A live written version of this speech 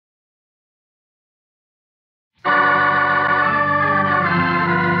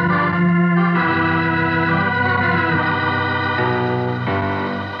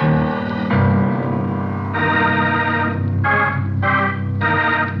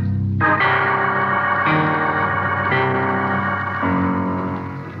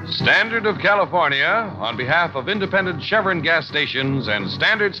Standard of California, on behalf of independent Chevron gas stations and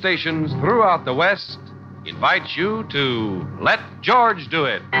standard stations throughout the West, invites you to Let George Do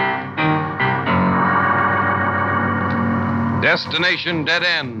It. Destination Dead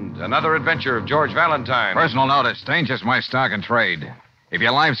End, another adventure of George Valentine. Personal notice, danger's my stock and trade. If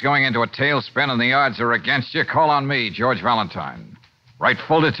your life's going into a tailspin and the odds are against you, call on me, George Valentine. Write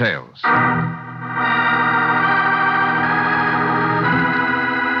full details.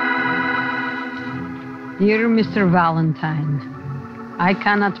 Dear Mr. Valentine, I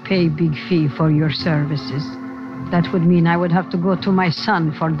cannot pay big fee for your services. That would mean I would have to go to my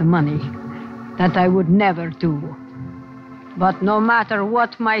son for the money. That I would never do. But no matter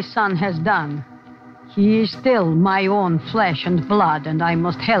what my son has done, he is still my own flesh and blood, and I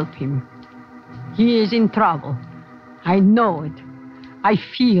must help him. He is in trouble. I know it. I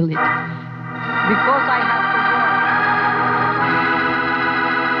feel it. Because I have to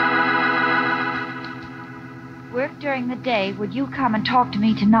work during the day. Would you come and talk to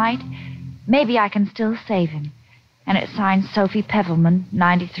me tonight? Maybe I can still save him. And it's signed Sophie Pevelman,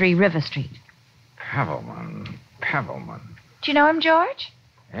 93 River Street. Pevelman. Do you know him, George?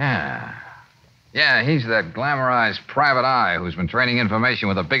 Yeah, he's that glamorized private eye who's been trading information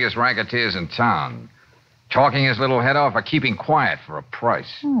with the biggest racketeers in town. Talking his little head off or keeping quiet for a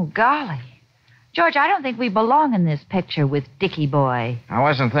price. Oh, golly. George, I don't think we belong in this picture with Dickie Boy. I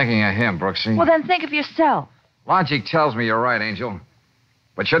wasn't thinking of him, Brooksy. Well, then think of yourself. Logic tells me you're right, Angel.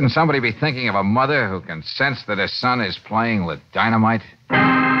 But shouldn't somebody be thinking of a mother who can sense that her son is playing with dynamite?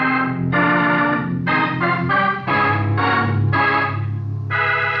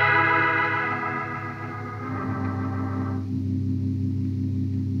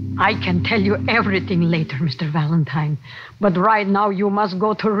 I can tell you everything later, Mr. Valentine. But right now you must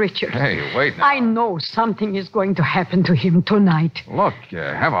go to Richard. Hey, wait now. I know something is going to happen to him tonight. Look,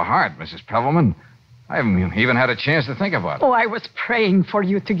 have a heart, Mrs. Pevelman. I haven't even had a chance to think about it. Oh, I was praying for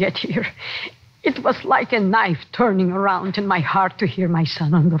you to get here. It was like a knife turning around in my heart to hear my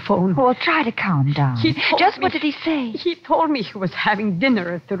son on the phone. Well, try to calm down. What did he say? He told me he was having dinner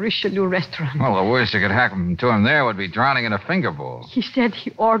at the Richelieu restaurant. Well, the worst that could happen to him there would be drowning in a finger bowl. He said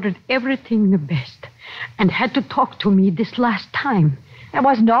he ordered everything the best and had to talk to me this last time. That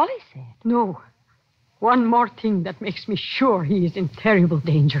wasn't all he said. No. One more thing that makes me sure he is in terrible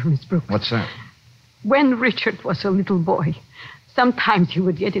danger, Miss Brooks. What's that? When Richard was a little boy, sometimes he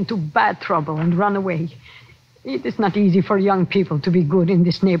would get into bad trouble and run away. It is not easy for young people to be good in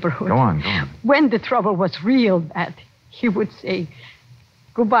this neighborhood. Go on. When the trouble was real bad, he would say,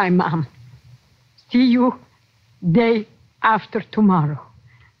 "Goodbye, Mom. See you day after tomorrow."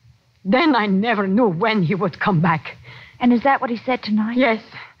 Then I never knew when he would come back. And is that what he said tonight? Yes.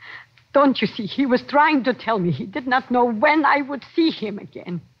 Don't you see, he was trying to tell me he did not know when I would see him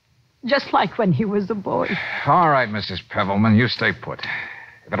again. Just like when he was a boy. All right, Mrs. Pevelman, you stay put.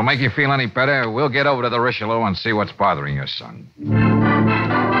 If it'll make you feel any better, we'll get over to the Richelieu and see what's bothering your son.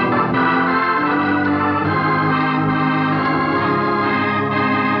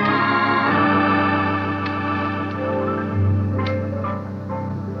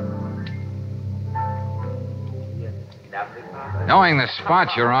 Knowing the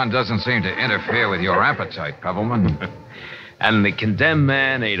spot you're on doesn't seem to interfere with your appetite, Pevelman. And the condemned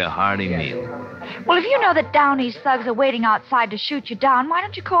man ate a hearty meal. Well, if you know that Downey's thugs are waiting outside to shoot you down, why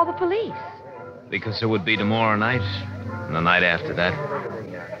don't you call the police? Because it would be tomorrow night, and the night after that.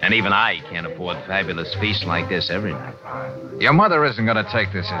 And even I can't afford fabulous feasts like this every night. Your mother isn't going to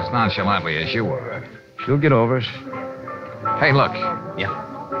take this as nonchalantly as you were. She'll get over it. Hey, look. Yeah?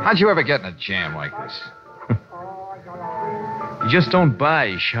 How'd you ever get in a jam like this? You just don't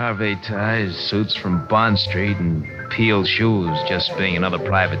buy Charvet ties, suits from Bond Street, and Peel shoes just being another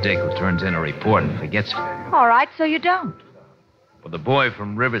private dick who turns in a report and forgets it. All right, so you don't. But the boy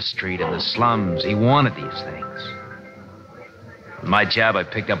from River Street in the slums, he wanted these things. In my job, I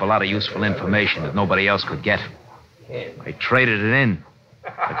picked up a lot of useful information that nobody else could get. I traded it in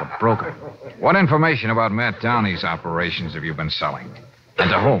like a broker. What information about Matt Downey's operations have you been selling?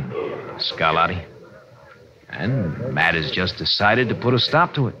 And to whom? Scarlatti. And Matt has just decided to put a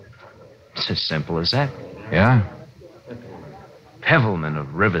stop to it. It's as simple as that. Yeah? Pevelman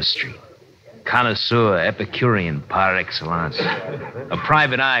of River Street. Connoisseur, Epicurean par excellence. A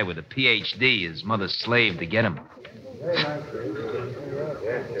private eye with a Ph.D., his mother's slave to get him.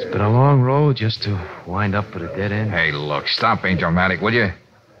 It's been a long road just to wind up at a dead end. Hey, look, stop being dramatic, will you?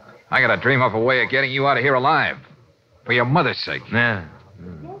 I gotta dream up a way of getting you out of here alive. For your mother's sake. Yeah.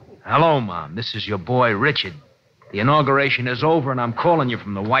 Hello, Mom. This is your boy, Richard. The inauguration is over, and I'm calling you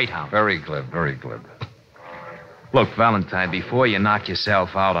from the White House. Very glib, very glib. Look, Valentine, before you knock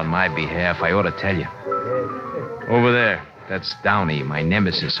yourself out on my behalf, I ought to tell you. Over there, that's Downey, my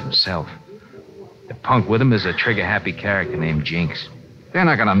nemesis himself. The punk with him is a trigger-happy character named Jinx. They're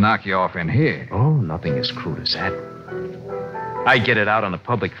not going to knock you off in here. Oh, nothing as crude as that. I get it out on a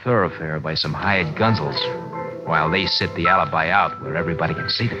public thoroughfare by some hired gunzels, while they sit the alibi out where everybody can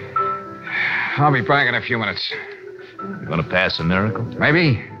see them. I'll be back in a few minutes. You gonna pass a miracle?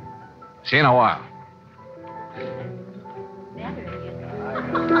 Maybe. See you in a while.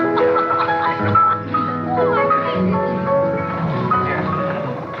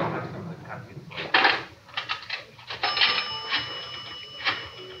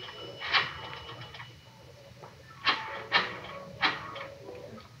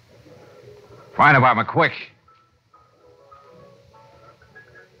 Find about me quick.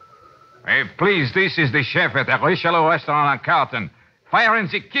 Hey, please, this is the chef at the Richelieu restaurant on Carlton. Fire in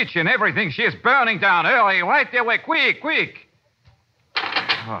the kitchen, everything. She is burning down. Hurry, right away, quick.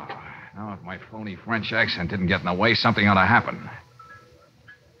 Oh, now if my phony French accent didn't get in the way, something ought to happen.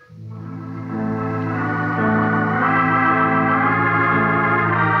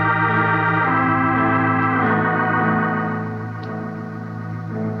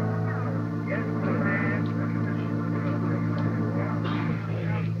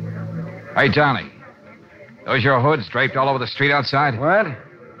 Hey, Johnny. Those your hoods draped all over the street outside? What?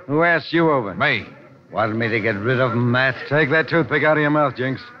 Who asked you over? Me. Wanted me to get rid of them, Matt? Take that toothpick out of your mouth,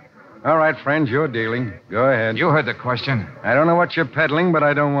 Jinx. All right, friends, you're dealing. Go ahead. You heard the question. I don't know what you're peddling, but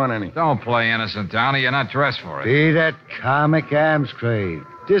I don't want any. Don't play innocent, Downey. You're not dressed for it. Be that comic arms trade.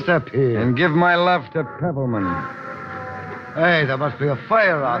 Disappear. And give my love to Pebbleman. Hey, there must be a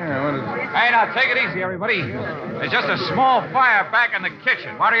fire out there. What is it? Hey, now, take it easy, everybody. There's just a small fire back in the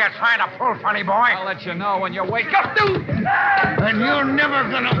kitchen. What are you trying to pull, funny boy? I'll let you know when you wake up, dude. And you're never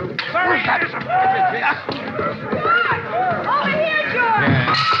gonna... Sorry, Over here, George!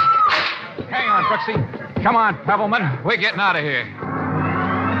 Yeah. Hang on, Brooksy. Come on, Pebbleman. We're getting out of here.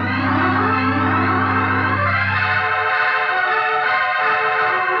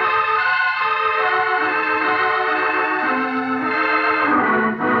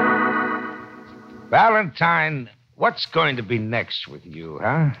 Valentine, what's going to be next with you,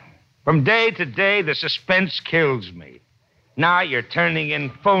 huh? From day to day, the suspense kills me. Now you're turning in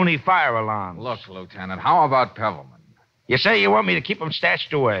phony fire alarms. Look, Lieutenant, how about Pebbleman? You say you want me to keep him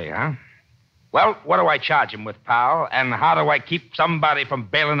stashed away, huh? Well, what do I charge him with, pal? And how do I keep somebody from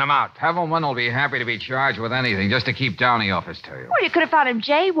bailing him out? Pebbleman will be happy to be charged with anything just to keep Downey off his tail. Well, you could have found him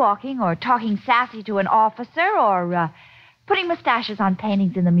jaywalking or talking sassy to an officer or putting mustaches on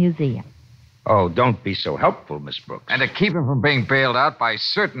paintings in the museum. Oh, don't be so helpful, Miss Brooks. And to keep him from being bailed out by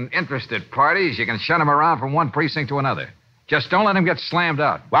certain interested parties, you can shut him around from one precinct to another. Just don't let him get slammed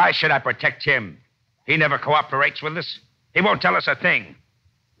out. Why should I protect him? He never cooperates with us. He won't tell us a thing.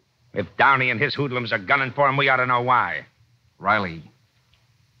 If Downey and his hoodlums are gunning for him, we ought to know why. Riley,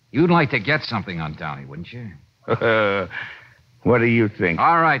 you'd like to get something on Downey, wouldn't you? What do you think?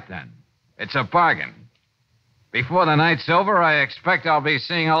 All right, then. It's a bargain. Before the night's over, I expect I'll be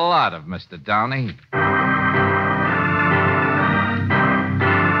seeing a lot of Mr. Downey.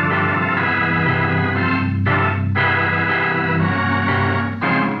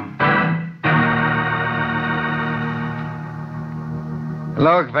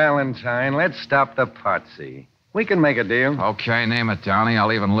 Look, Valentine, let's stop the potsy. We can make a deal. Okay, name it, Downey.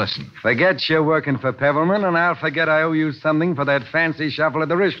 I'll even listen. Forget you're working for Pebbleman, and I'll forget I owe you something for that fancy shuffle at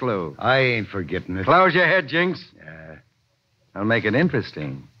the Richelieu. I ain't forgetting it. Close your head, Jinx. I'll make it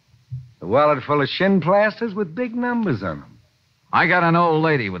interesting. A wallet full of shin plasters with big numbers on them. I got an old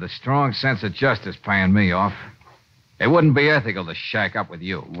lady with a strong sense of justice paying me off. It wouldn't be ethical to shack up with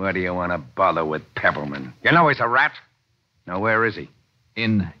you. What do you want to bother with Pebbleman? You know he's a rat. Now, where is he?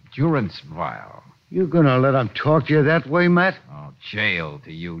 In durance vial. You gonna let him talk to you that way, Matt? Oh, jail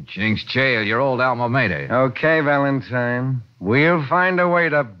to you, Jinx. Jail, your old alma mater. Okay, Valentine. We'll find a way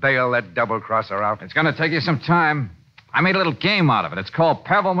to bail that double-crosser out. It's going to take you some time. I made a little game out of it. It's called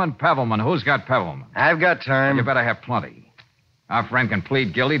Pebbleman. Who's got Pebbleman? I've got time. You better have plenty. Our friend can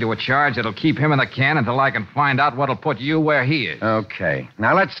plead guilty to a charge that'll keep him in the can until I can find out what'll put you where he is. Okay.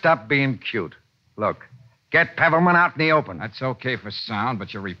 Now, let's stop being cute. Look, get Pebbleman out in the open. That's okay for sound,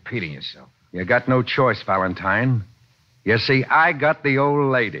 but you're repeating yourself. You got no choice, Valentine. You see, I got the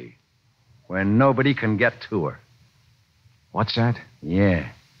old lady where nobody can get to her. What's that? Yeah.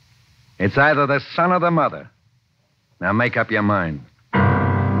 It's either the son or the mother. Now make up your mind.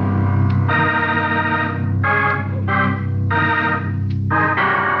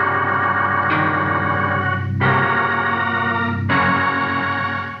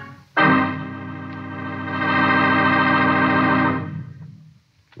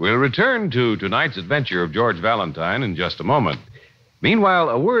 return to tonight's adventure of George Valentine in just a moment. Meanwhile,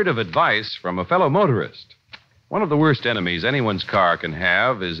 a word of advice from a fellow motorist. One of the worst enemies anyone's car can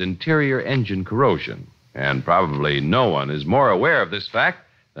have is interior engine corrosion. And probably no one is more aware of this fact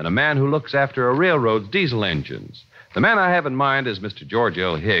than a man who looks after a railroad's diesel engines. The man I have in mind is Mr. George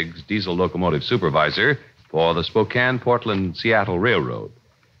L. Higgs, diesel locomotive supervisor for the Spokane, Portland, Seattle Railroad.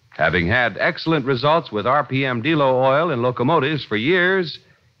 Having had excellent results with RPM Delo oil in locomotives for years,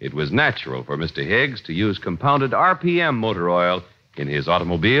 it was natural for Mr. Higgs to use compounded RPM motor oil in his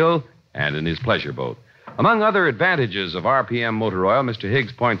automobile and in his pleasure boat. Among other advantages of RPM motor oil, Mr.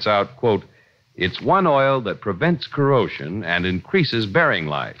 Higgs points out, quote, it's one oil that prevents corrosion and increases bearing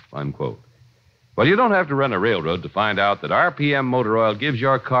life, unquote. Well, you don't have to run a railroad to find out that RPM motor oil gives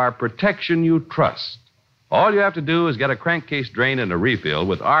your car protection you trust. All you have to do is get a crankcase drain and a refill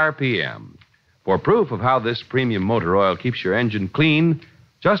with RPM. For proof of how this premium motor oil keeps your engine clean,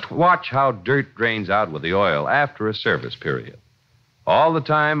 just watch how dirt drains out with the oil after a service period. All the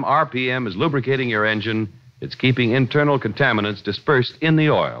time, RPM is lubricating your engine. It's keeping internal contaminants dispersed in the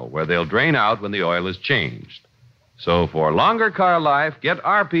oil, where they'll drain out when the oil is changed. So for longer car life, get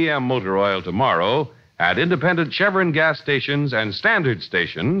RPM motor oil tomorrow at independent Chevron gas stations and standard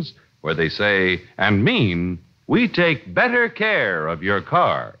stations, where they say and mean, we take better care of your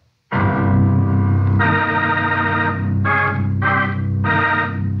car.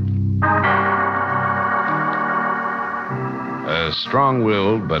 A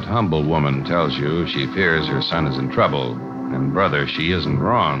strong-willed but humble woman tells you she fears her son is in trouble. And, brother, she isn't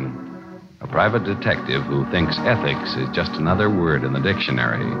wrong. A private detective who thinks ethics is just another word in the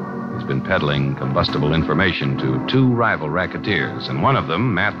dictionary has been peddling combustible information to two rival racketeers, and one of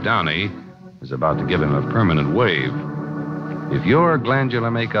them, Matt Downey, is about to give him a permanent wave. If your glandular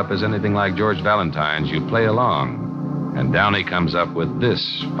makeup is anything like George Valentine's, you play along. And Downey comes up with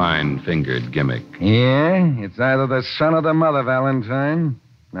this fine-fingered gimmick. Yeah? It's either the son or the mother, Valentine.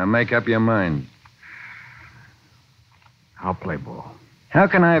 Now make up your mind. I'll play ball. How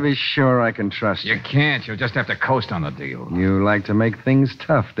can I be sure I can trust you? You can't. You'll just have to coast on the deal. You like to make things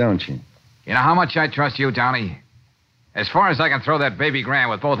tough, don't you? You know how much I trust you, Downey? As far as I can throw that baby Graham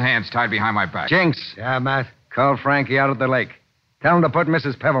with both hands tied behind my back. Jinx. Yeah, Matt? Call Frankie out at the lake. Tell him to put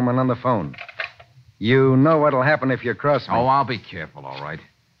Mrs. Pebbleman on the phone. You know what'll happen if you cross me. Oh, I'll be careful, all right.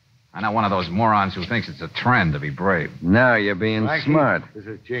 I'm not one of those morons who thinks it's a trend to be brave. Now you're being Frankie, smart. This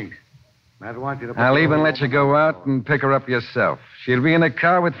is Jinx. Matt wants you to... I'll even let you go out and pick her up yourself. She'll be in the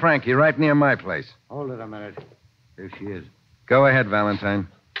car with Frankie right near my place. Hold it a minute. There she is. Go ahead, Valentine.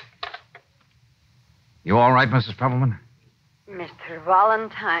 You all right, Mrs. Pebbleman? Mr.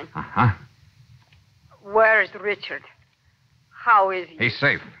 Valentine, Uh-huh. where's Richard? How is he? He's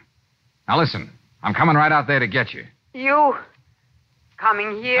safe. Now, listen. I'm coming right out there to get you. You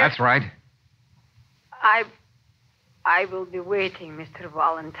coming here? That's right. I will be waiting, Mr.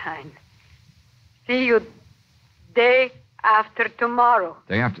 Valentine. See you day after tomorrow.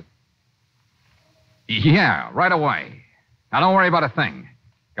 Day after? Yeah, right away. Now, don't worry about a thing.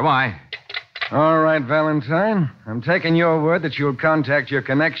 Goodbye. All right, Valentine. I'm taking your word that you'll contact your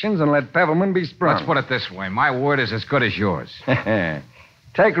connections and let Pebbleman be sprung. Let's put it this way. My word is as good as yours.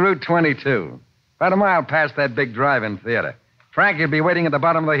 Take Route 22. About a mile past that big drive-in theater. Frankie'll be waiting at the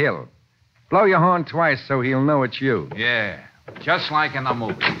bottom of the hill. Blow your horn twice so he'll know it's you. Yeah, just like in the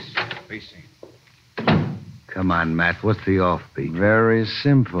movies. Be seen. Come on, Matt. What's the offbeat? Very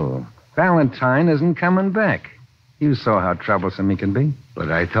simple. Valentine isn't coming back. You saw how troublesome he can be.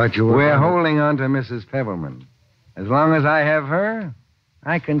 But I thought you were... We're holding on to Mrs. Pebbleman. As long as I have her,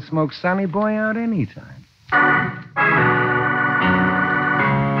 I can smoke Sonny Boy out anytime.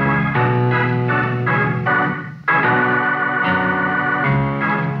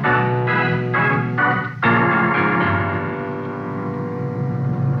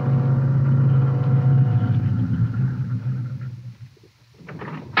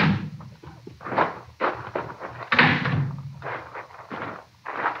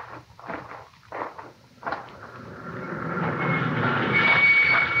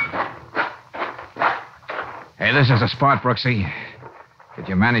 Hey, this is a spot, Brooksy. Did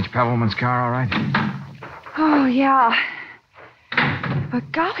you manage Pebbleman's car all right? Oh, yeah.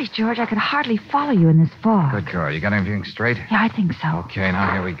 But golly, George, I could hardly follow you in this fog. Good girl. You got everything straight? Yeah, I think so. Okay,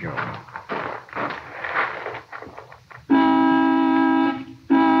 now here we go.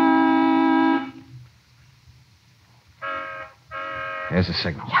 Here's the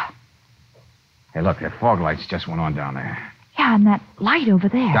signal. Yeah. Hey, look, the fog lights just went on down there. Yeah, and that light over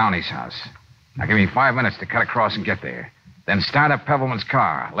there. Downey's house. Now give me 5 minutes to cut across and get there. Then start up Pebbleman's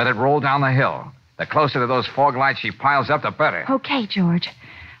car. Let it roll down the hill. The closer to those fog lights she piles up, the better. Okay, George.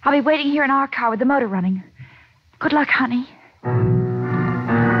 I'll be waiting here in our car with the motor running. Good luck, honey.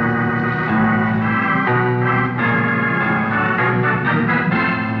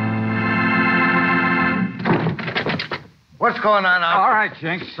 What's going on out All right,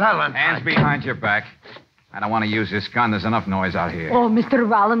 Jinx. Valentine. Hands behind your back. I don't want to use this gun. There's enough noise out here. Oh, Mr.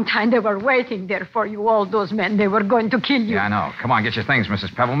 Valentine, they were waiting there for you, all those men. They were going to kill you. Yeah, I know. Come on, get your things,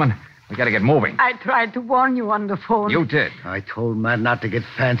 Mrs. Pebbleman. We got to get moving. I tried to warn you on the phone. You did. I told Matt not to get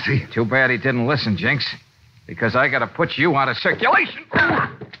fancy. Too bad he didn't listen, Jinx. Because I got to put you out of circulation.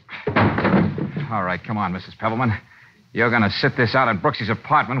 All right, come on, Mrs. Pebbleman. You're going to sit this out in Brooksy's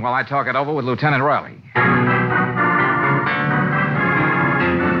apartment while I talk it over with Lieutenant Riley.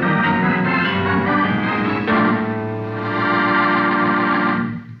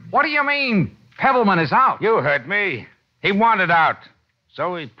 What do you mean, Pebbleman is out? You heard me. He wanted out.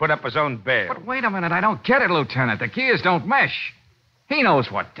 So he put up his own bail. But wait a minute, I don't get it, Lieutenant. The gears don't mesh. He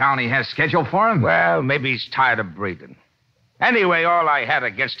knows what Downey has scheduled for him. Well, maybe he's tired of breathing. Anyway, all I had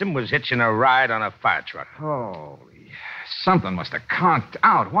against him was hitching a ride on a fire truck. Holy, something must have conked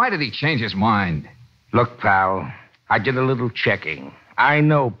out. Why did he change his mind? Look, pal, I did a little checking. I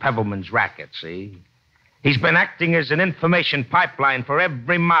know Pebbleman's racket, see? He's been acting as an information pipeline for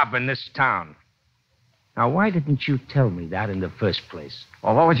every mob in this town. Now, why didn't you tell me that in the first place?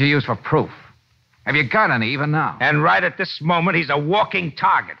 Well, what would you use for proof? Have you got any even now? And right at this moment, he's a walking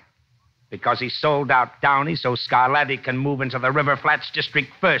target. Because he sold out Downey so Scarlatti can move into the River Flats District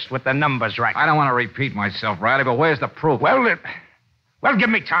first with the numbers right. I don't want to repeat myself, Riley, but where's the proof? Well, give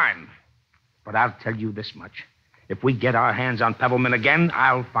me time. But I'll tell you this much. If we get our hands on Pebbleman again,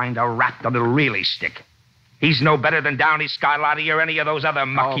 I'll find a rat that'll really stick. He's no better than Downey, Scarlatti, or any of those other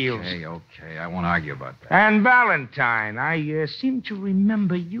muck-heels. Okay. I won't argue about that. And Valentine, I seem to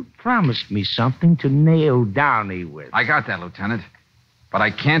remember you promised me something to nail Downey with. I got that, Lieutenant. But I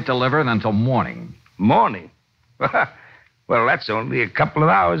can't deliver it until morning. Morning? Well, that's only a couple of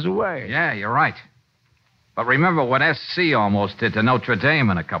hours away. Yeah, you're right. But remember what SC almost did to Notre Dame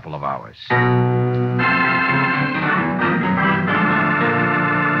in a couple of hours.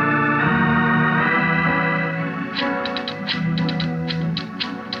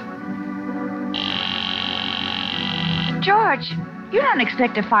 George, you don't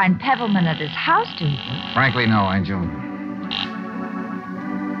expect to find Pebbleman at his house, do you? Frankly, no, Angel.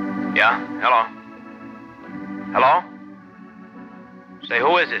 Yeah? Hello? Hello? Say,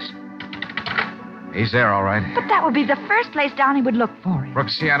 who is this? He's there, all right. But that would be the first place Downey would look for him.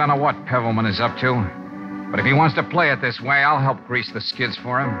 Brooksy, I don't know what Pebbleman is up to. But if he wants to play it this way, I'll help grease the skids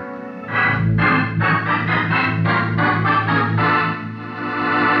for him.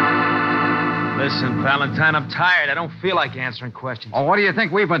 Listen, Valentine, I'm tired. I don't feel like answering questions. Oh, what do you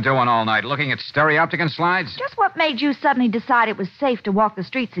think we've been doing all night? Looking at stereopticon slides? Just what made you suddenly decide it was safe to walk the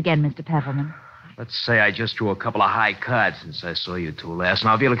streets again, Mr. Pebbleman? Let's say I just drew a couple of high cards since I saw you two last.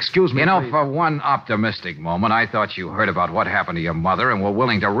 Now, if you'll excuse me, You know, please. for one optimistic moment, I thought you heard about what happened to your mother and were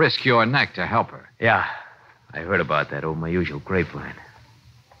willing to risk your neck to help her. Yeah, I heard about that over my usual grapevine.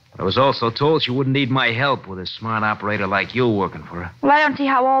 But I was also told she wouldn't need my help with a smart operator like you working for her. Well, I don't see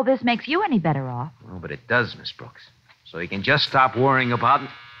how all this makes you any better off. Oh, but it does, Miss Brooks. So you can just stop worrying about it.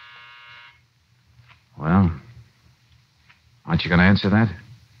 Well, aren't you going to answer that?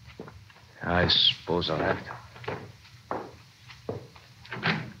 I suppose I'll have to.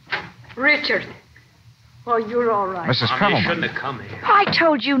 Richard. Oh, you're all right. Mrs. You Pebbleman. shouldn't have come here. I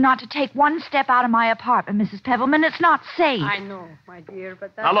told you not to take one step out of my apartment, Mrs. Pebbleman. It's not safe. I know, my dear,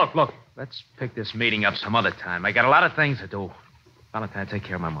 but that... Now, look. Let's pick this meeting up some other time. I got a lot of things to do. Valentine, take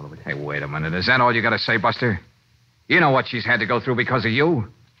care of my mother, will you? Hey, wait a minute. Is that all you got to say, Buster? You know what she's had to go through because of you.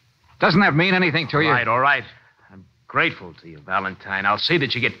 Doesn't that mean anything to you? All right. I'm grateful to you, Valentine. I'll see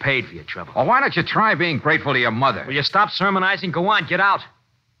that you get paid for your trouble. Well, why don't you try being grateful to your mother? Will you stop sermonizing? Go on, get out.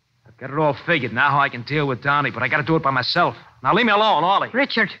 I've got it all figured now how I can deal with Downey, but I got to do it by myself. Now, leave me alone, Ollie.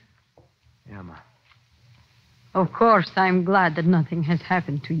 Richard, Yeah, Ma. of course, I'm glad that nothing has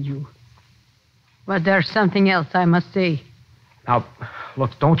happened to you. But there's something else I must say. Now,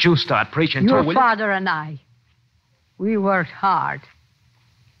 look, don't you start preaching to Your her, will you? father and I, we worked hard.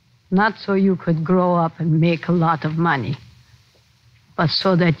 Not so you could grow up and make a lot of money, but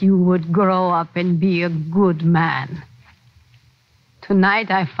so that you would grow up and be a good man. Tonight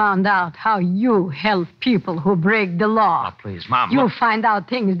I found out how you help people who break the law. Now, please, Mom, You look. find out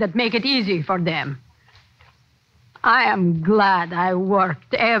things that make it easy for them. I am glad I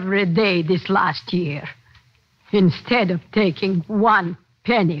worked every day this last year instead of taking 1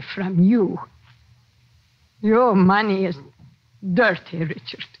 penny from you. Your money is dirty,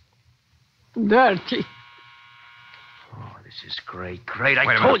 Richard. Dirty. Oh, This is great. Great. I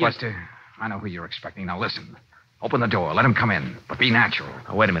Wait a told minute, you. Buster. I know who you're expecting. Now listen. Open the door. Let him come in. But be natural.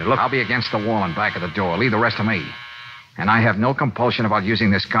 Now, wait a minute. Look. I'll be against the wall in back of the door. Leave the rest to me. And I have no compulsion about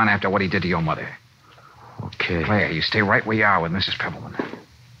using this gun after what he did to your mother. Okay. Claire, you stay right where you are with Mrs. Pebbleman.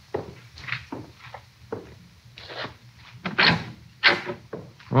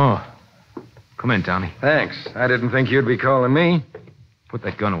 Oh. Come in, Donnie. Thanks. I didn't think you'd be calling me. Put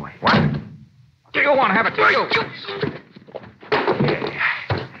that gun away. What? Do you want to have it, do you?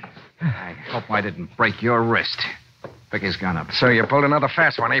 I hope I didn't break your wrist. Pick his gun up. So you pulled another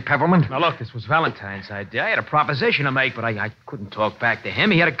fast one, eh, Pebbleman? Now, look, this was Valentine's idea. I had a proposition to make, but I couldn't talk back to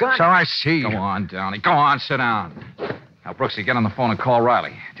him. He had a gun. So I see. Go on, Downey. Go on, sit down. Now, Brooksy, get on the phone and call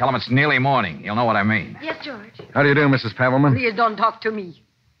Riley. Tell him it's nearly morning. He'll know what I mean. Yes, George. How do you do, Mrs. Pebbleman? Please don't talk to me.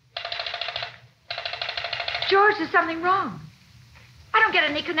 George, there's something wrong. I don't get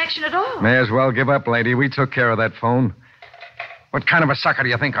any connection at all. May as well give up, lady. We took care of that phone. What kind of a sucker do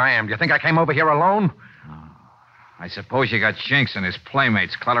you think I am? Do you think I came over here alone? I suppose you got Jinx and his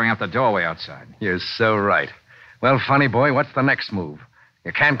playmates cluttering up the doorway outside. You're so right. Well, funny boy, what's the next move?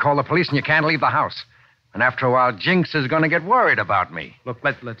 You can't call the police and you can't leave the house. And after a while, Jinx is going to get worried about me. Look,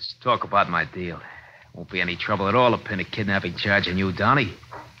 let's talk about my deal. Won't be any trouble at all to pin a kidnapping charge on you, Donnie.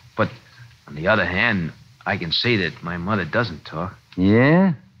 But on the other hand, I can see that my mother doesn't talk.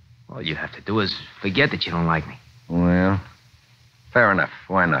 Yeah? All you have to do is forget that you don't like me. Well, fair enough.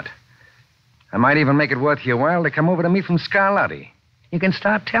 Why not? I might even make it worth your while to come over to me from Scarlatti. You can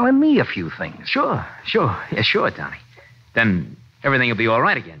start telling me a few things. Sure. Yeah, sure, Donnie. Then everything will be all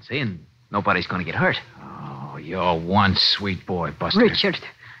right again, see? And nobody's going to get hurt. Oh, you're one sweet boy, Buster. Richard,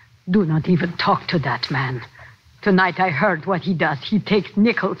 do not even talk to that man. Tonight I heard what he does. He takes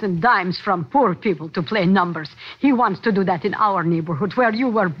nickels and dimes from poor people to play numbers. He wants to do that in our neighborhood where you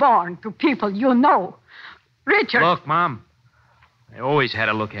were born, to people you know. Richard! Look, Mom, I always had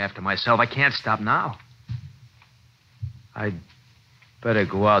to look after myself. I can't stop now. I'd better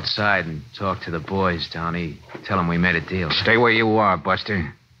go outside and talk to the boys, Donnie. Tell them we made a deal. Stay where you are,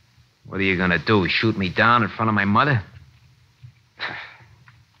 Buster. What are you going to do, shoot me down in front of my mother?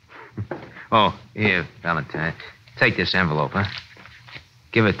 Oh, here, Valentine. Take this envelope, huh?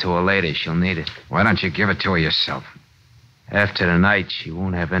 Give it to her later. She'll need it. Why don't you give it to her yourself? After tonight, she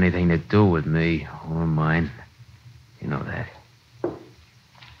won't have anything to do with me or mine. You know that.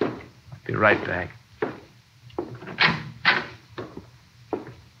 I'll be right back.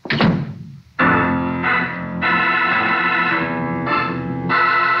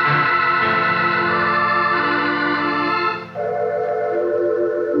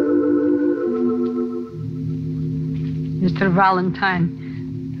 Mr.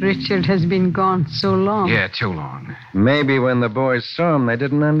 Valentine, Richard has been gone so long. Yeah, too long. Maybe when the boys saw him, they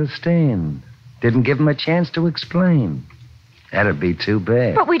didn't understand. Didn't give him a chance to explain. That'd be too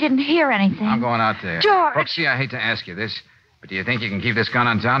bad. But we didn't hear anything. I'm going out there. George. Brooksy, I hate to ask you this, but do you think you can keep this gun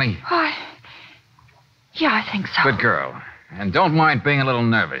on Donnie? Yeah, I think so. Good girl. And don't mind being a little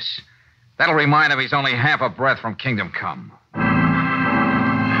nervous. That'll remind him he's only half a breath from Kingdom Come.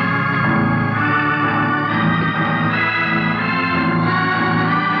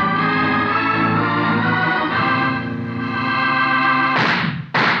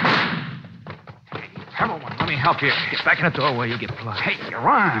 Help you. Get back in the doorway, you'll get blood. Hey, your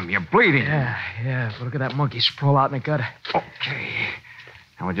arm. You're bleeding. Yeah, but look at that monkey sprawl out in the gutter. Okay.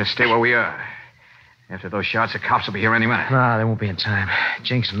 Now we'll just stay where we are. After those shots, the cops will be here any minute. Nah, they won't be in time.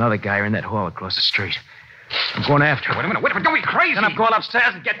 Jinx and another guy are in that hall across the street. I'm going after him. Wait a minute. Don't be crazy. Then I'm going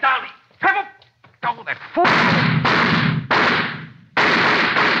upstairs and get down. Pebble! Oh, that fool!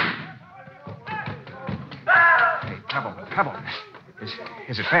 Hey, Pebble.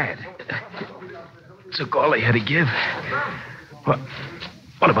 Is it bad? Took all they had to give.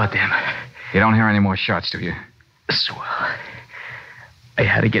 What about them? You don't hear any more shots, do you? Swell. I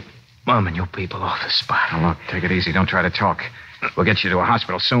had to get Mom and you people off the spot. Now, look, take it easy. Don't try to talk. We'll get you to a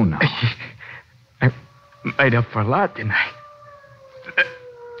hospital soon now. I made up for a lot, didn't I?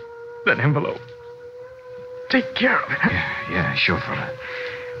 That envelope. Take care of it. Yeah, sure, fella.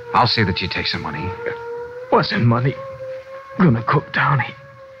 I'll see that you take some money. Wasn't money gonna cook Downey?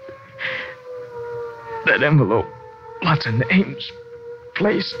 That envelope. Lots of names,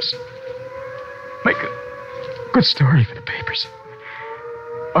 places. Make a good story for the papers.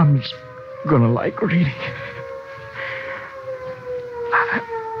 Mom's gonna like reading.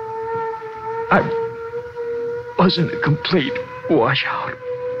 I wasn't a complete washout,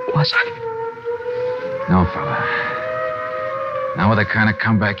 was I? No, fella. Not with the kind of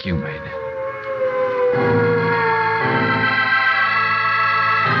comeback you made.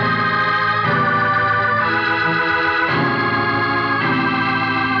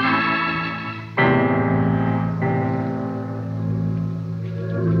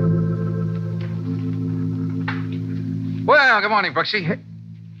 good morning, Brooksy. Hey,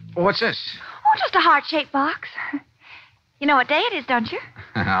 what's this? Oh, just a heart-shaped box. You know what day it is, don't you?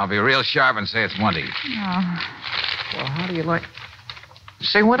 I'll be real sharp and say it's Monday. Oh. Well, how do you like...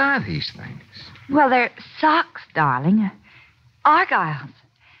 Say, what are these things? Well, they're socks, darling. Argyles.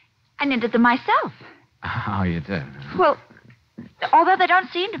 I knitted them myself. Oh, you did? Well, although they don't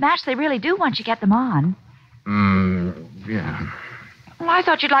seem to match, they really do once you get them on. Yeah. Well, I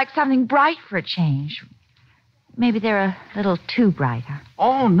thought you'd like something bright for a change. Maybe they're a little too bright, huh?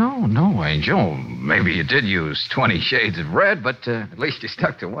 Oh, no, Angel. Maybe you did use 20 shades of red, but at least you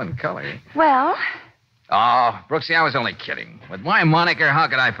stuck to one color. Well... Oh, Brooksy, I was only kidding. With my moniker, how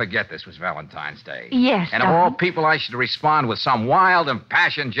could I forget this was Valentine's Day? Yes, And of all people, I should respond with some wild,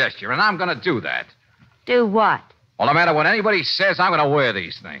 impassioned gesture, and I'm going to do that. Do what? Well, no matter what anybody says, I'm going to wear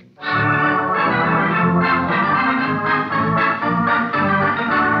these things.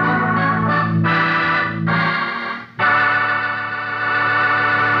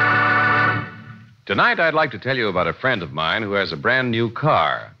 Tonight, I'd like to tell you about a friend of mine who has a brand new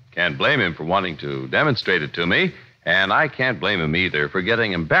car. Can't blame him for wanting to demonstrate it to me, and I can't blame him either for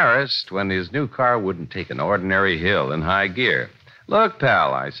getting embarrassed when his new car wouldn't take an ordinary hill in high gear. Look,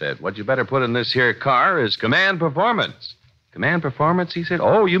 pal, I said, what you better put in this here car is Command Performance. Command Performance, he said.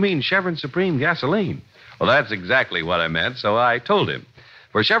 Oh, you mean Chevron Supreme gasoline. Well, that's exactly what I meant, so I told him.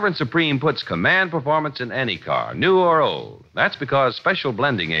 For Chevron Supreme puts Command Performance in any car, new or old. That's because special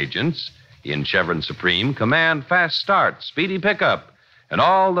blending agents in Chevron Supreme command fast start, speedy pickup, and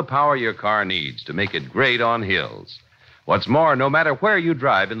all the power your car needs to make it great on hills. What's more, no matter where you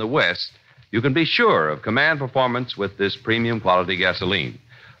drive in the West, you can be sure of Command Performance with this premium quality gasoline,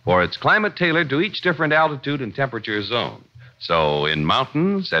 for it's climate tailored to each different altitude and temperature zone. So in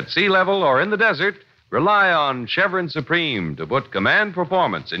mountains, at sea level, or in the desert, rely on Chevron Supreme to put Command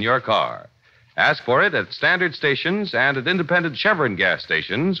Performance in your car. Ask for it at standard stations and at independent Chevron gas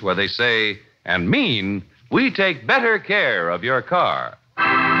stations where they say and mean, we take better care of your car.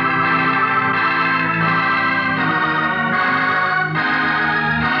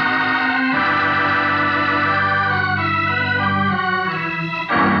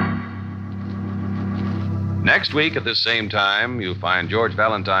 Next week at this same time, you'll find George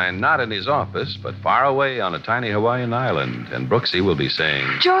Valentine not in his office, but far away on a tiny Hawaiian island. And Brooksy will be saying...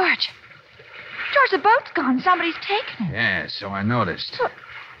 George, the boat's gone. Somebody's taken it. Yeah, so I noticed.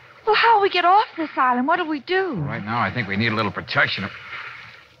 Well, how'll we get off this island? What'll we do? Right now, I think we need a little protection.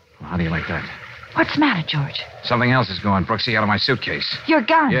 Well, how do you like that? What's the matter, George? Something else is going, Brooksy, out of my suitcase. Your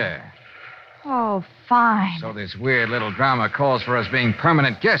gun? Yeah. Oh, fine. So this weird little drama calls for us being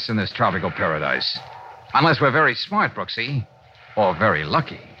permanent guests in this tropical paradise. Unless we're very smart, Brooksy. Or very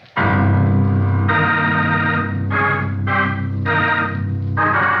lucky.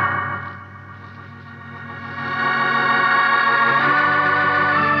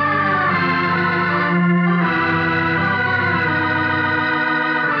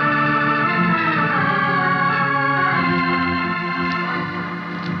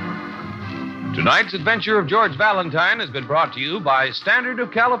 Tonight's adventure of George Valentine has been brought to you by Standard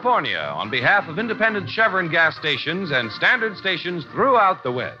of California on behalf of independent Chevron gas stations and Standard stations throughout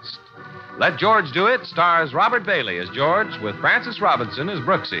the West. Let George Do It stars Robert Bailey as George with Francis Robinson as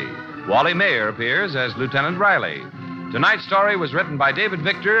Brooksy. Wally Mayer appears as Lieutenant Riley. Tonight's story was written by David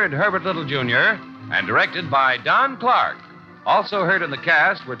Victor and Herbert Little, Jr. and directed by Don Clark. Also heard in the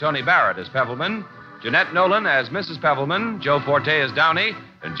cast were Tony Barrett as Pebbleman, Jeanette Nolan as Mrs. Pebbleman, Joe Forte as Downey,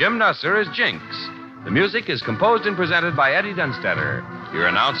 and Jim Nusser as Jinx. The music is composed and presented by Eddie Dunstetter. Your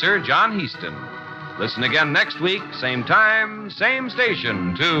announcer, John Heaston. Listen again next week, same time, same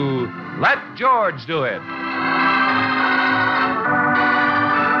station, to Let George Do It.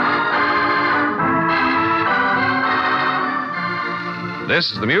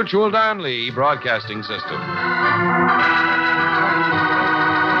 This is the Mutual Don Lee Broadcasting System.